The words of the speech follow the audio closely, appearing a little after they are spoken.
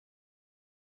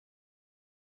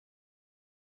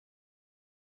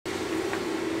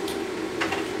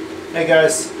Hey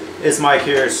guys, it's Mike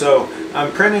here. So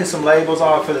I'm printing some labels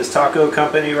off for this taco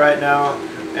company right now,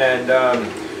 and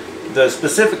the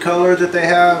specific color that they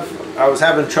have, I was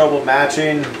having trouble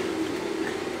matching.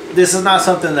 This is not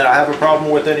something that I have a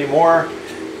problem with anymore,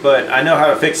 but I know how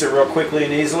to fix it real quickly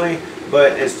and easily.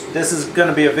 But this is going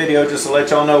to be a video just to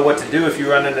let y'all know what to do if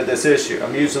you run into this issue.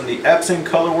 I'm using the Epson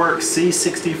ColorWorks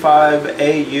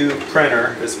C6500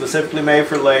 printer. It's specifically made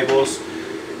for labels.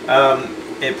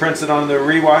 It prints it on the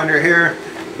rewinder here.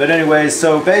 But anyways,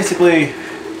 so basically,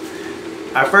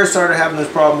 I first started having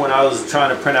this problem when I was trying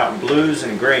to print out blues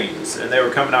and greens, and they were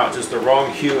coming out just the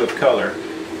wrong hue of color.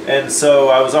 And so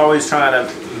I was always trying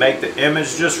to make the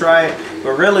image just right,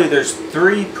 but really there's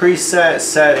 3 preset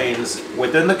settings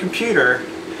within the computer.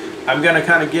 I'm going to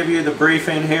kind of give you the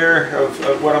briefing here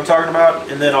of what I'm talking about,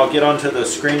 and then I'll get onto the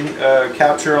screen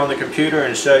capture on the computer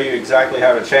and show you exactly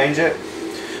how to change it.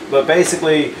 But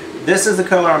basically, this is the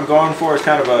color I'm going for. It's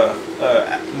kind of a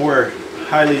more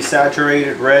highly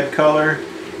saturated red color,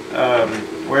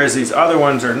 whereas these other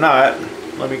ones are not.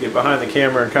 Let me get behind the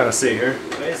camera and kind of see here.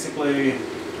 Basically,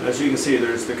 as you can see,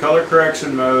 there's the color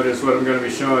correction mode is what I'm going to be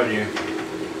showing you.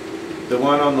 The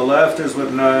one on the left is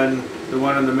with none. The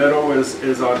one in the middle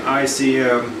is on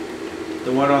ICM.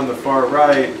 The one on the far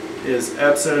right is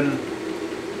Epson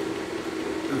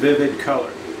Vivid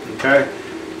Color. Okay,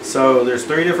 so there's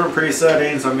 3 different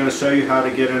presettings. I'm going to show you how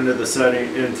to get into the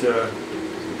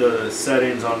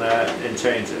settings on that and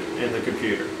change it in the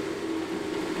computer.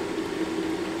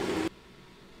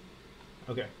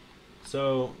 Okay.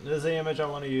 So this is the image I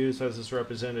want to use as it's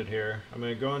represented here. I'm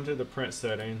going to go into the print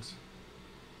settings,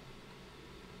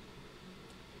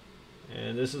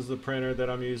 and this is the printer that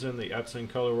I'm using, the Epson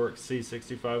ColorWorks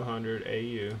C6500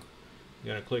 AU. I'm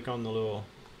going to click on the little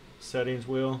settings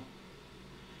wheel.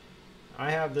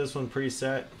 I have this one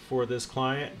preset for this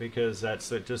client because that's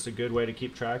just a good way to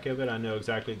keep track of it. I know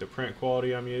exactly the print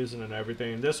quality I'm using and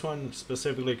everything. This one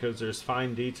specifically, because there's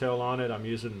fine detail on it, I'm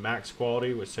using max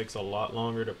quality, which takes a lot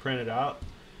longer to print it out.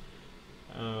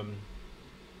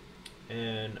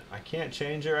 And I can't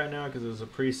change it right now because it's a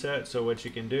preset. So what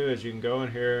you can do is you can go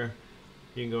in here,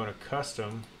 you can go into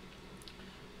custom,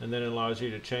 and then it allows you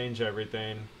to change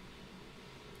everything.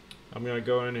 I'm going to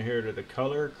go in here to the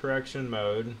color correction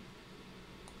mode.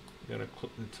 I'm going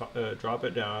to drop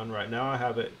it down. Right now I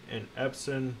have it in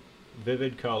Epson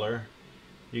Vivid Color.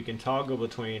 You can toggle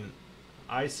between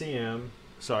ICM.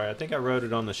 Sorry, I think I wrote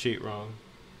it on the sheet wrong.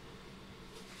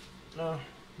 No,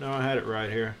 I had it right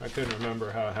here. I couldn't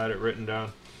remember how I had it written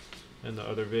down in the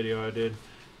other video I did.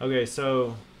 Okay,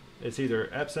 so it's either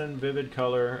Epson Vivid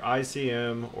Color,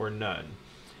 ICM, or none.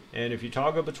 And if you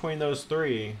toggle between those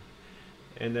 3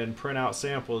 and then print out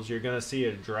samples, you're going to see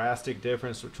a drastic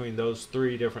difference between those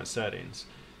 3 different settings.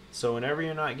 So whenever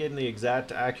you're not getting the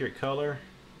exact accurate color,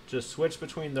 just switch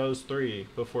between those 3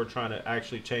 before trying to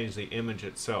actually change the image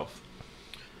itself.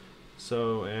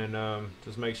 So, and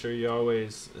just make sure you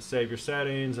always save your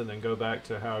settings and then go back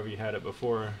to however you had it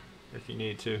before if you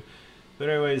need to. But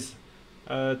anyways,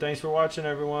 thanks for watching,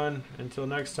 everyone. Until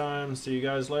next time, see you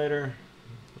guys later.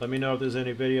 Let me know if there's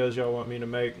any videos y'all want me to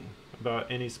make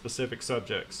about any specific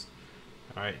subjects.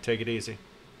 Alright, take it easy.